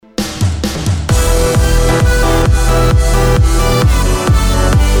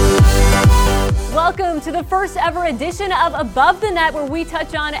first ever edition of Above the Net, where we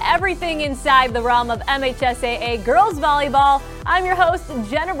touch on everything inside the realm of MHSAA girls volleyball. I'm your host,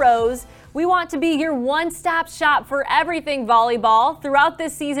 Jenna Rose. We want to be your one-stop shop for everything volleyball. Throughout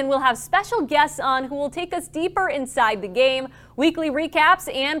this season, we'll have special guests on who will take us deeper inside the game, weekly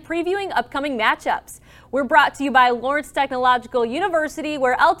recaps, and previewing upcoming matchups. We're brought to you by Lawrence Technological University,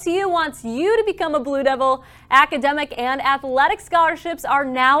 where LTU wants you to become a Blue Devil. Academic and athletic scholarships are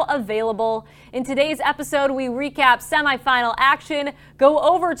now available. In today's episode, we recap semifinal action, go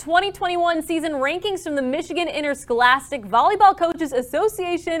over 2021 season rankings from the Michigan Interscholastic Volleyball Coaches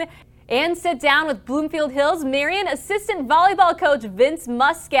Association, and sit down with Bloomfield Hills Marian assistant volleyball coach Vince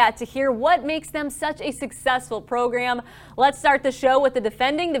Muscat to hear what makes them such a successful program. Let's start the show with the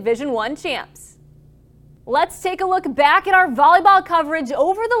defending Division I champs. Let's take a look back at our volleyball coverage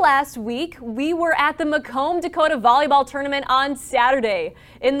over the last week. We were at the Macomb Dakota Volleyball Tournament on Saturday.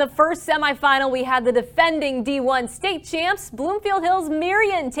 In the first semifinal, we had the defending D1 state champs, Bloomfield Hills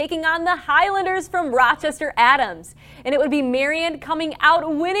Marian, taking on the Highlanders from Rochester Adams. And it would be Marian coming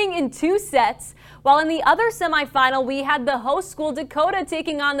out winning in 2 sets. While in the other semifinal, we had the host school Dakota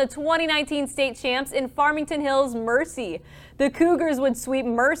taking on the 2019 state champs in Farmington Hills Mercy. The Cougars would sweep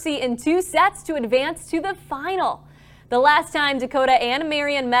Mercy in 2 sets to advance to the final. The last time Dakota and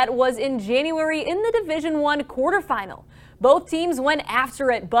Marian met was in January in the Division I quarterfinal. Both teams went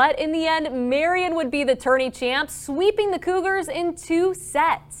after it, but in the end, Marian would be the tourney champs, sweeping the Cougars in 2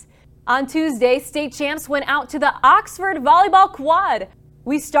 sets. On Tuesday, state champs went out to the Oxford Volleyball Quad.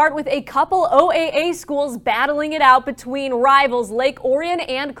 We start with a couple OAA schools battling it out between rivals Lake Orion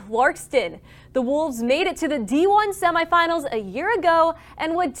and Clarkston. The Wolves made it to the D1 semifinals a year ago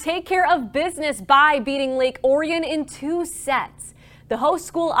and would take care of business by beating Lake Orion in 2 sets. The host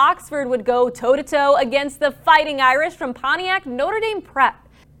school Oxford would go toe-to-toe against the Fighting Irish from Pontiac Notre Dame Prep.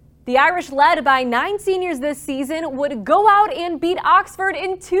 The Irish, led by 9 seniors this season, would go out and beat Oxford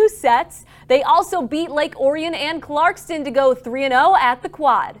in 2 sets. They also beat Lake Orion and Clarkston to go 3-0 at the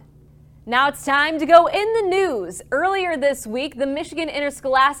Quad. Now it's time to go in the news. Earlier this week, the Michigan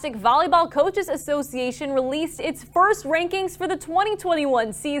Interscholastic Volleyball Coaches Association released its first rankings for the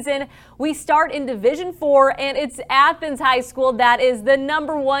 2021 season. We start in Division IV, and it's Athens High School that is the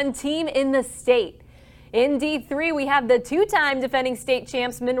 #1 team in the state. In D3, we have the 2-time defending state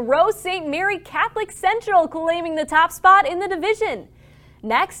champs Monroe St. Mary Catholic Central claiming the top spot in the division.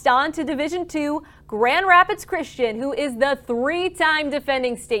 Next, on to Division II, Grand Rapids Christian, who is the 3-time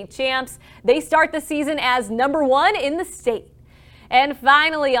defending state champs. They start the season as #1 in the state. And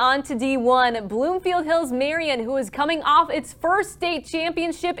finally, on to D1, Bloomfield Hills Marian, who is coming off its first state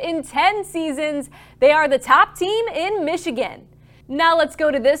championship in 10 seasons. They are the top team in Michigan. Now let's go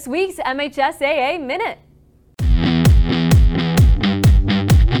to this week's MHSAA Minute.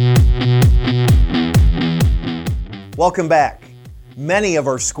 Welcome back. Many of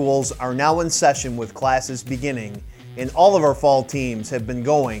our schools are now in session with classes beginning, and all of our fall teams have been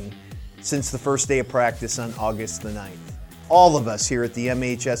going since the first day of practice on August the 9th. All of us here at the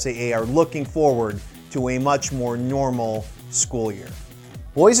MHSAA are looking forward to a much more normal school year.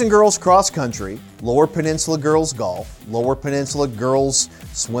 Boys and girls cross country, Lower Peninsula girls golf, Lower Peninsula girls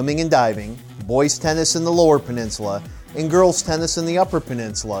swimming and diving, boys tennis in the Lower Peninsula, and girls tennis in the Upper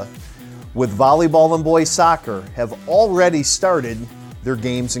Peninsula, with volleyball and boys soccer, have already started their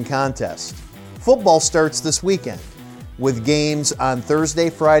games and contests. Football starts this weekend with games on Thursday,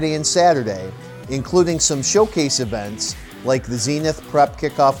 Friday, and Saturday, including some showcase events like the Zenith Prep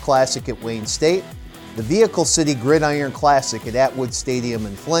Kickoff Classic at Wayne State, the Vehicle City Gridiron Classic at Atwood Stadium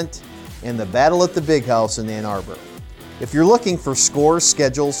in Flint, and the Battle at the Big House in Ann Arbor. If you're looking for scores,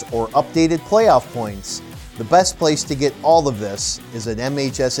 schedules, or updated playoff points, the best place to get all of this is at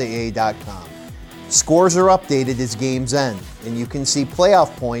MHSAA.com. Scores are updated as games end, and you can see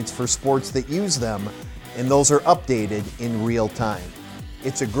playoff points for sports that use them, and those are updated in real time.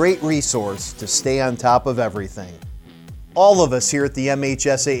 It's a great resource to stay on top of everything. All of us here at the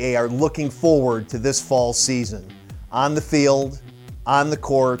MHSAA are looking forward to this fall season, on the field, on the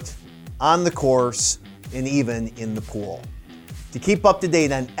court, on the course, and even in the pool. To keep up to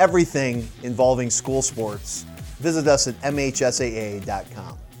date on everything involving school sports, visit us at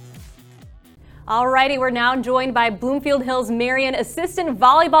MHSAA.com. Alrighty, we're now joined by Bloomfield Hills Marian assistant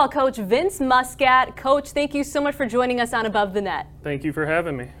volleyball coach Vince Muscat. Coach, thank you so much for joining us on Above the Net. Thank you for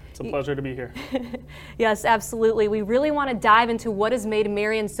having me. It's a pleasure to be here. Yes, absolutely. We really want to dive into what has made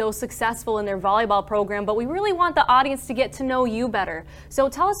Marian so successful in their volleyball program, but we really want the audience to get to know you better. So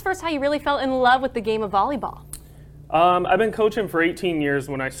tell us first how you really fell in love with the game of volleyball. I've been coaching for 18 years.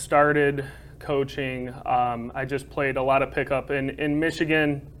 When I started coaching, I just played a lot of pickup in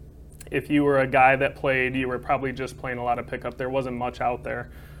Michigan. if you were a guy that played, you were probably just playing a lot of pickup. There wasn't much out there.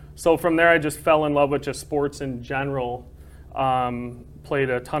 So from there, I just fell in love with just sports in general.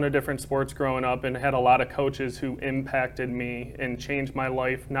 Played a ton of different sports growing up and had a lot of coaches who impacted me and changed my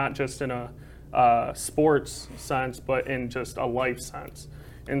life, not just in a sports sense, but in just a life sense.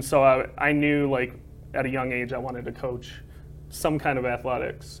 And so I knew, like, at a young age I wanted to coach some kind of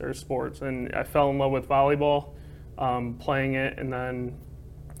athletics or sports. And I fell in love with volleyball, playing it, and then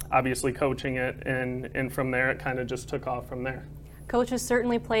obviously coaching it. And from there, it kind of just took off from there. Coaches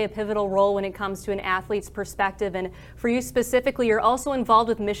certainly play a pivotal role when it comes to an athlete's perspective, and for you specifically, you're also involved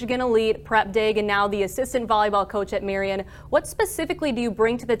with Michigan Elite, Prep Dig, and now the assistant volleyball coach at Marian. What specifically do you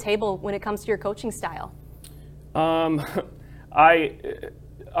bring to the table when it comes to your coaching style? Our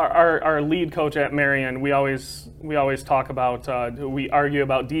lead coach at Marian, we always talk about, we argue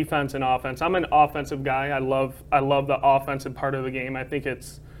about defense and offense. I'm an offensive guy. I love the offensive part of the game. I think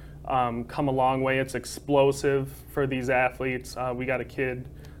it's come a long way. It's explosive for these athletes. We got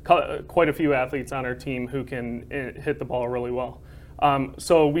quite a few athletes on our team who can hit the ball really well.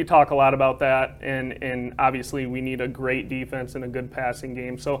 So we talk a lot about that, and obviously we need a great defense and a good passing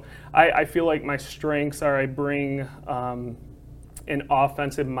game. So I feel like my strengths are I bring an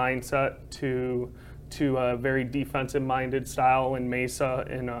offensive mindset to a very defensive-minded style in Mesa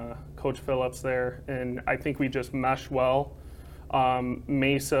and Coach Phillips there, and I think we just mesh well.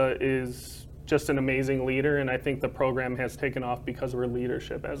 Mesa is just an amazing leader, and I think the program has taken off because of her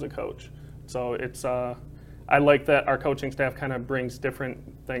leadership as a coach. So it's I like that our coaching staff kind of brings different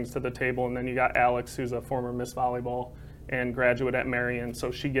things to the table, and then you got Alex, who's a former Miss Volleyball and graduate at Marian,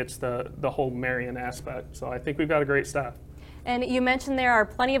 so she gets the whole Marian aspect. So I think we've got a great staff. And you mentioned there are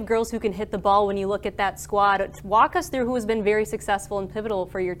plenty of girls who can hit the ball when you look at that squad. Walk us through who has been very successful and pivotal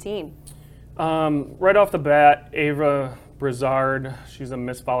for your team. Right off the bat, Ava Brizard, she's a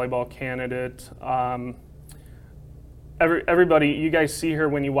Miss Volleyball candidate. Everybody, you guys see her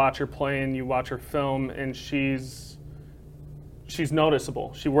when you watch her play and you watch her film, and she's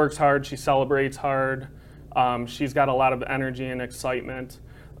noticeable. She works hard, she celebrates hard, she's got a lot of energy and excitement.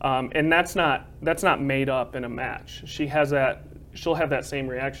 And that's not made up in a match. She'll have that same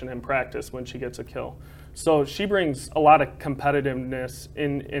reaction in practice when she gets a kill. So she brings a lot of competitiveness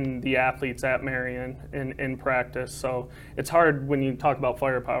in the athletes at Marian in practice. So it's hard when you talk about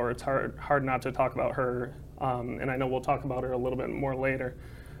firepower. It's hard not to talk about her. And I know we'll talk about her a little bit more later.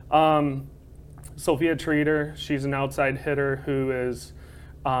 Sophia Treater, she's an outside hitter who is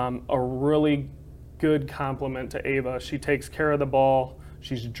a really good complement to Ava. She takes care of the ball.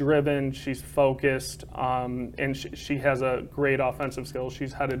 She's driven, she's focused, and she has a great offensive skill.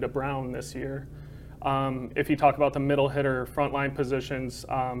 She's headed to Brown this year. If you talk about the middle hitter, frontline positions,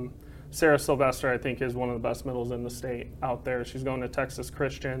 Sarah Sylvester, I think, is one of the best middles in the state out there. She's going to Texas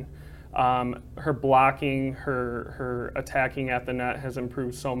Christian. Her blocking, her attacking at the net has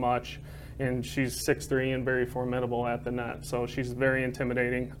improved so much, and she's 6'3" and very formidable at the net, so she's very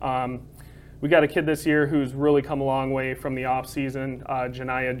intimidating. We got a kid this year who's really come a long way from the offseason,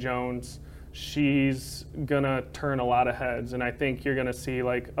 Janiyah Jones. She's going to turn a lot of heads, and I think you're going to see,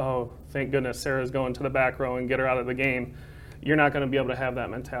 like, oh, thank goodness Sarah's going to the back row and get her out of the game. You're not going to be able to have that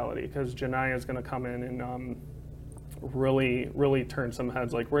mentality because Janiyah's going to come in and really turn some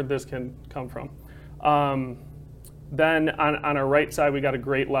heads, like, where'd this kid come from? Then on our right side, we got a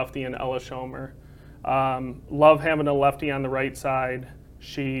great lefty in Ella Schomer. Love having a lefty on the right side.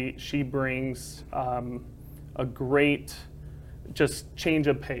 She brings a great just change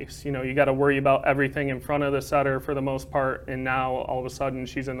of pace. You know, you got to worry about everything in front of the setter for the most part, and now all of a sudden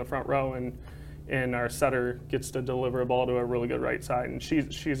she's in the front row and our setter gets to deliver a ball to a really good right side. And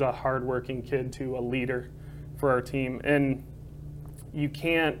she's a hardworking kid to a leader for our team. And you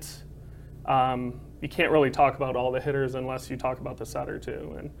can't really talk about all the hitters unless you talk about the setter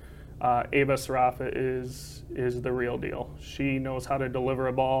too. And Ava Sarafa is the real deal. She knows how to deliver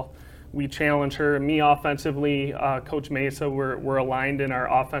a ball. We challenge her. Me offensively, Coach Mesa, we're aligned in our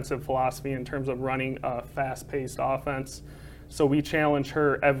offensive philosophy in terms of running a fast-paced offense. So we challenge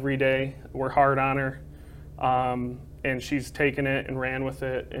her every day. We're hard on her. And she's taken it and ran with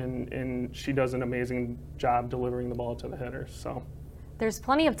it, and she does an amazing job delivering the ball to the hitters. So. There's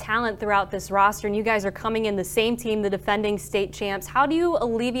plenty of talent throughout this roster, and you guys are coming in the same team, the defending state champs. How do you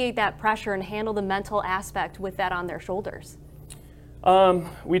alleviate that pressure and handle the mental aspect with that on their shoulders?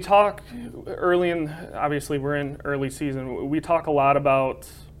 We talk obviously we're in early season. We talk a lot about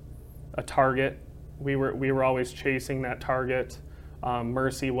a target. We were always chasing that target.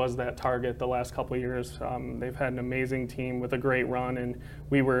 Mercy was that target the last couple of years. They've had an amazing team with a great run, and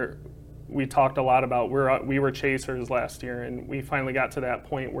we were we talked a lot about. We were chasers last year, and we finally got to that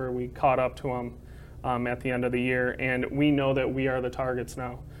point where we caught up to them at the end of the year, and we know that we are the targets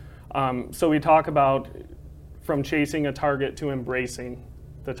now. So we talk about from chasing a target to embracing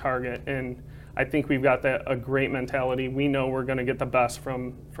the target, and I think we've got a great mentality. We know we're going to get the best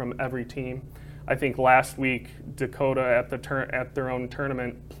from every team. I think last week Dakota at their own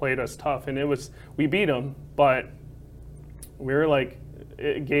tournament played us tough, and we beat them, but we were like,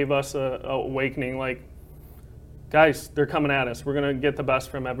 it gave us a awakening, like, guys, they're coming at us. We're going to get the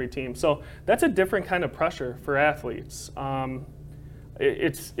best from every team. So that's a different kind of pressure for athletes.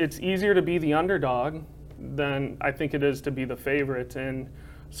 It's easier to be the underdog than I think it is to be the favorite. And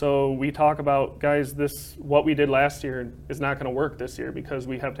so we talk about, guys, what we did last year is not going to work this year because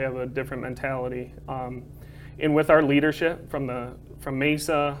we have to have a different mentality. And with our leadership from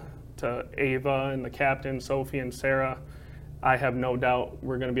Mesa to Ava and the captain, Sophie and Sarah, I have no doubt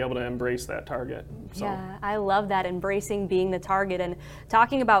we're going to be able to embrace that target. So. Yeah, I love that, embracing being the target. And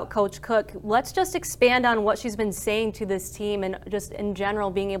talking about Coach Cook, let's just expand on what she's been saying to this team and just in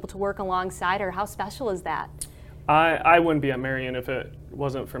general being able to work alongside her. How special is that? I wouldn't be at Marion if it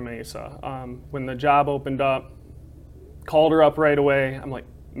wasn't for Mesa. When the job opened up, called her up right away. I'm like,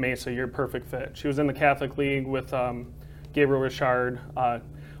 Mesa, you're a perfect fit. She was in the Catholic League with Gabriel Richard.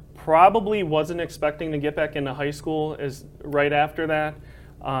 Probably wasn't expecting to get back into high school right after that,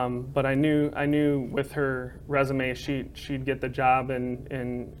 but I knew with her resume she'd get the job,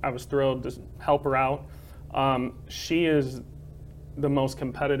 and I was thrilled to help her out. She is the most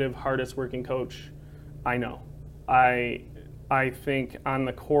competitive, hardest working coach I know. I think on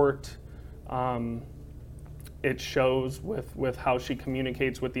the court, it shows with how she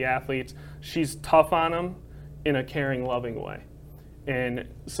communicates with the athletes. She's tough on them in a caring, loving way. And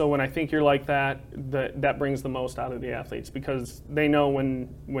so when I think you're like that brings the most out of the athletes, because they know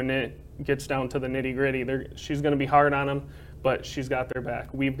when it gets down to the nitty gritty, she's going to be hard on them, but she's got their back.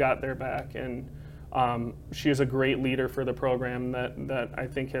 We've got their back, and she is a great leader for the program that I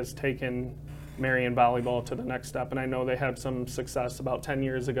think has taken Marion volleyball to the next step. And I know they had some success about 10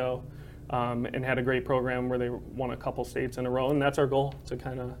 years ago and had a great program where they won a couple states in a row, and that's our goal, to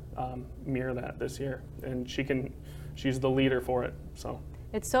kind of mirror that this year. And she's the leader for it. So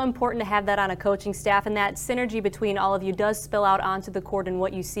it's so important to have that on a coaching staff, and that synergy between all of you does spill out onto the court and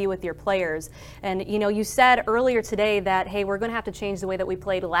what you see with your players. And you said earlier today that, hey, we're going to have to change the way that we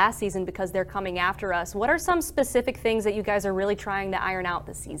played last season because they're coming after us. What are some specific things that you guys are really trying to iron out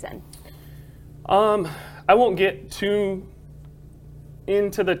this season? I won't get too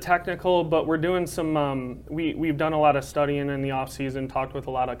into the technical, but we're doing some we've done a lot of studying in the off season, talked with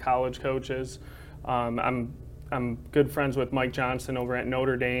a lot of college coaches. I'm good friends with Mike Johnson over at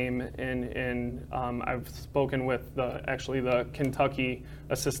Notre Dame, and I've spoken with the Kentucky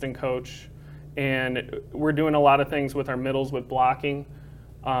assistant coach, and we're doing a lot of things with our middles with blocking.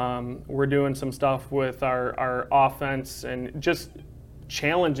 We're doing some stuff with our offense and just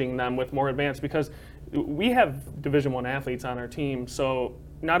challenging them with more advanced, because we have Division I athletes on our team, so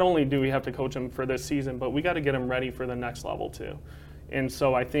not only do we have to coach them for this season, but we got to get them ready for the next level too. And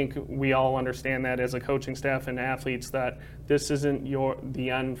so I think we all understand that as a coaching staff and athletes, that this isn't the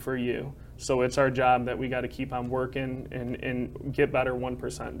end for you. So it's our job that we got to keep on working and get better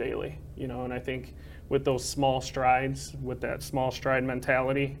 1% daily. And I think with those small strides, with that small stride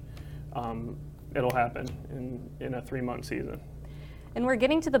mentality, it'll happen in a 3-month season. And we're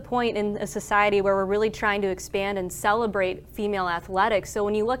getting to the point in a society where we're really trying to expand and celebrate female athletics. So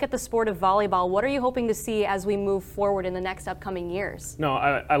when you look at the sport of volleyball, what are you hoping to see as we move forward in the next upcoming years? No,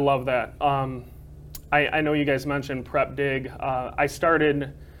 I love that. I know you guys mentioned Prep Dig. I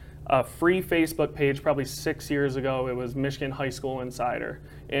started a free Facebook page probably 6 years ago. It was Michigan High School Insider.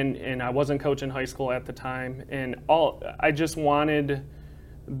 And I wasn't coaching high school at the time. And I just wanted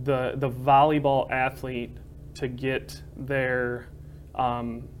the volleyball athlete to get their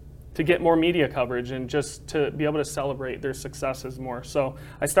to get more media coverage and just to be able to celebrate their successes more. So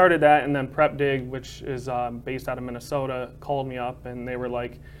I started that, and then Prep Dig, which is based out of Minnesota, called me up and they were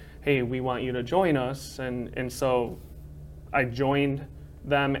like, hey, we want you to join us. And so I joined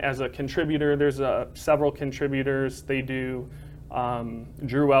them as a contributor. There's several contributors. They do,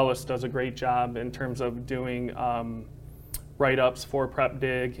 Drew Ellis does a great job in terms of doing write-ups for Prep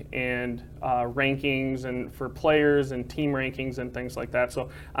Dig and rankings and for players and team rankings and things like that. So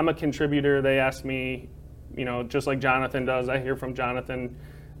I'm a contributor. They ask me, just like Jonathan does, I hear from Jonathan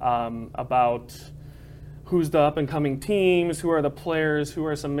about who's the up-and-coming teams, who are the players, who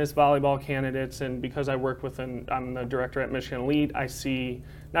are some Miss Volleyball candidates. And because I work I'm the director at Michigan Elite, I see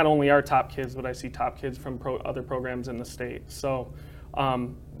not only our top kids, but I see top kids from other programs in the state. So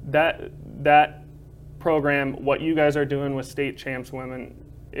That program, what you guys are doing with state champs women,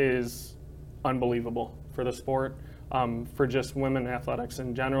 is unbelievable for the sport. For just women athletics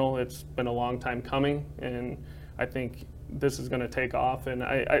in general, it's been a long time coming, and I think this is going to take off. And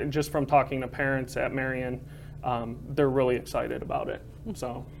I just from talking to parents at Marion, they're really excited about it.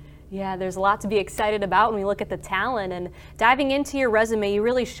 So. Yeah, there's a lot to be excited about when we look at the talent. And diving into your resume, you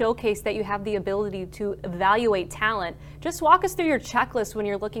really showcase that you have the ability to evaluate talent. Just walk us through your checklist when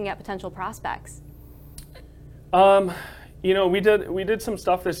you're looking at potential prospects. You know, we did some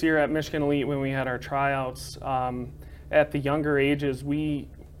stuff this year at Michigan Elite when we had our tryouts. At the younger ages, we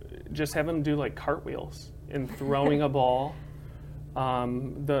just have them do like cartwheels and throwing a ball.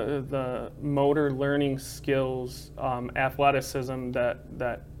 The motor learning skills, athleticism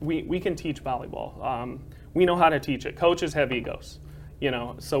that we can teach volleyball. We know how to teach it. Coaches have egos, you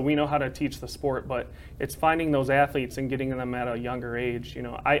know, so we know how to teach the sport, but it's finding those athletes and getting them at a younger age. You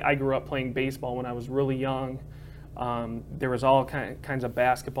know, I grew up playing baseball when I was really young. There was all kinds of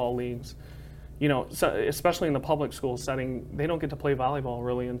basketball leagues. You know, so especially in the public school setting, they don't get to play volleyball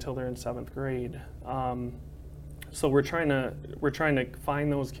really until they're in 7th grade. So we're trying to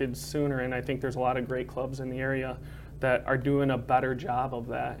find those kids sooner, and I think there's a lot of great clubs in the area that are doing a better job of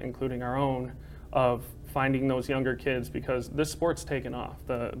that, including our own, of finding those younger kids, because this sport's taken off.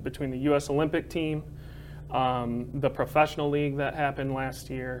 Between the U.S. Olympic team, the professional league that happened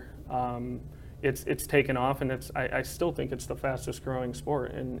last year, it's taken off, and I still think it's the fastest growing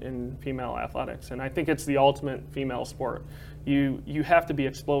sport in female athletics, and I think it's the ultimate female sport. You have to be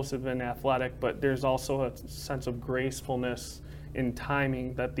explosive and athletic, but there's also a sense of gracefulness in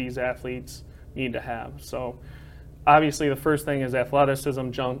timing that these athletes need to have. So obviously the first thing is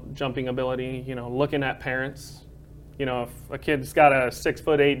athleticism, jumping ability, you know, looking at parents. You know, if a kid's got a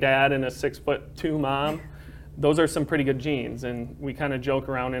 6'8" dad and a 6'2" mom, those are some pretty good genes, and we kind of joke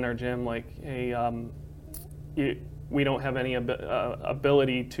around in our gym like, hey, we don't have any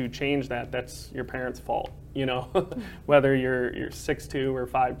ability to change that. That's your parents' fault, you know, whether you're 6'2" or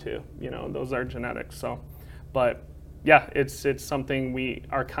 5'2", you know, those are genetics. So, but yeah, it's something we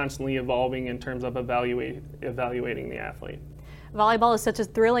are constantly evolving in terms of evaluating the athlete. Volleyball is such a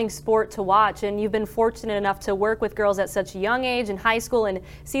thrilling sport to watch, and you've been fortunate enough to work with girls at such a young age in high school and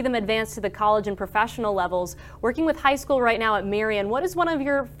see them advance to the college and professional levels. Working with high school right now at Marion, what is one of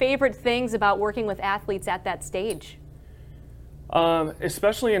your favorite things about working with athletes at that stage?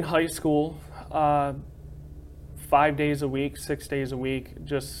 Especially in high school, 5 days a week, 6 days a week,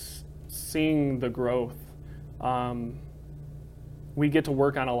 just seeing the growth. We get to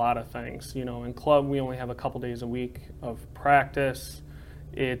work on a lot of things. You know, in club, we only have a couple days a week of practice.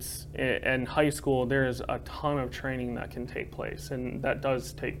 In high school, there's a ton of training that can take place, and that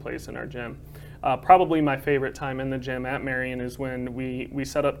does take place in our gym. Probably my favorite time in the gym at Marion is when we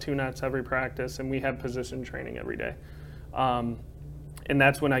set up 2 nets every practice, and we have position training every day. And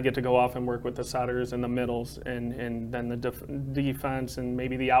that's when I get to go off and work with the setters and the middles, and then the defense and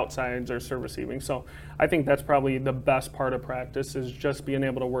maybe the outsides or serve receiving. So I think that's probably the best part of practice, is just being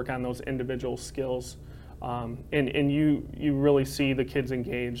able to work on those individual skills. And you really see the kids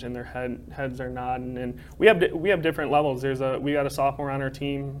engaged, and their heads are nodding. And we have different levels. We got a sophomore on our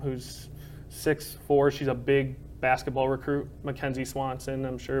team who's 6'4". She's a big basketball recruit, Mackenzie Swanson.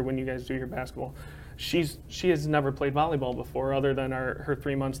 I'm sure when you guys do your basketball, she has never played volleyball before, other than her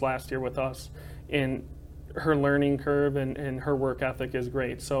 3 months last year with us. And her learning curve and her work ethic is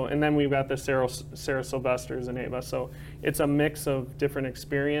great. So, and then we've got the Sarah Sylvesters and Ava. So it's a mix of different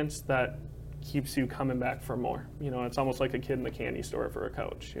experience that keeps you coming back for more. You know, it's almost like a kid in the candy store for a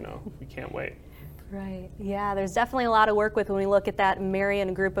coach. You know, you can't wait. Right. Yeah, there's definitely a lot to work with when we look at that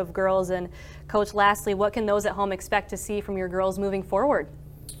Marion group of girls. And Coach, lastly, what can those at home expect to see from your girls moving forward?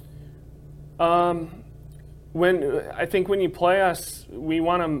 I think when you play us, we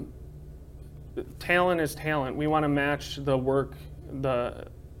want to, talent is talent. We want to match the work,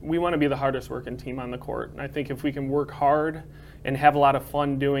 we want to be the hardest working team on the court. And I think if we can work hard and have a lot of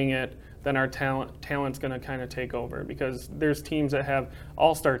fun doing it, then our talent's going to kind of take over, because there's teams that have,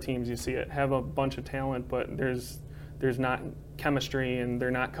 all-star teams, you see it, have a bunch of talent, but there's not chemistry, and they're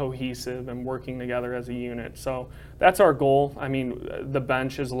not cohesive and working together as a unit. So that's our goal. I mean, the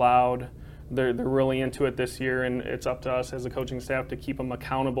bench is loud. They're really into it this year, and it's up to us as a coaching staff to keep them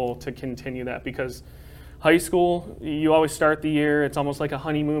accountable to continue that, because high school, you always start the year, it's almost like a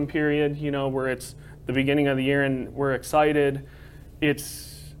honeymoon period, you know, where it's the beginning of the year and we're excited.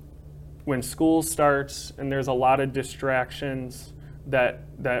 It's when school starts and there's a lot of distractions that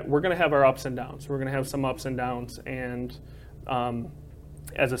we're going to have our ups and downs. We're going to have some ups and downs, and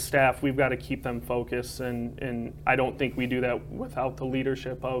as a staff, we've got to keep them focused, and I don't think we do that without the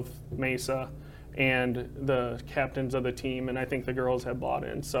leadership of Mesa and the captains of the team, and I think the girls have bought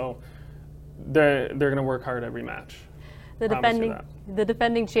in. So they're going to work hard every match. The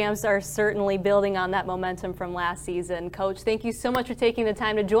defending champs are certainly building on that momentum from last season. Coach, thank you so much for taking the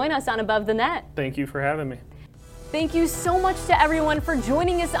time to join us on Above the Net. Thank you for having me. Thank you so much to everyone for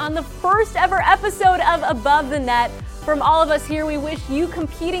joining us on the first ever episode of Above the Net. From all of us here, we wish you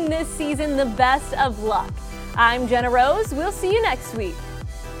competing this season the best of luck. I'm Jenna Rose. We'll see you next week.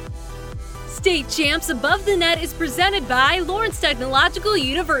 State Champs Above the Net is presented by Lawrence Technological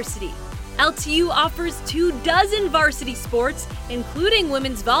University. LTU offers 24 varsity sports, including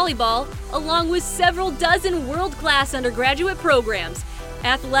women's volleyball, along with several dozen world-class undergraduate programs.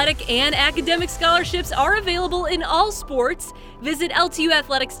 Athletic and academic scholarships are available in all sports. Visit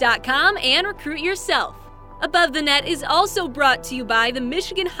LTUathletics.com and recruit yourself. Above the Net is also brought to you by the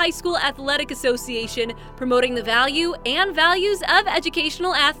Michigan High School Athletic Association, promoting the value and values of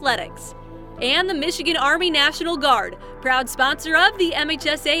educational athletics. And the Michigan Army National Guard, proud sponsor of the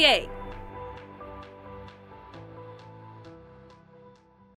MHSAA.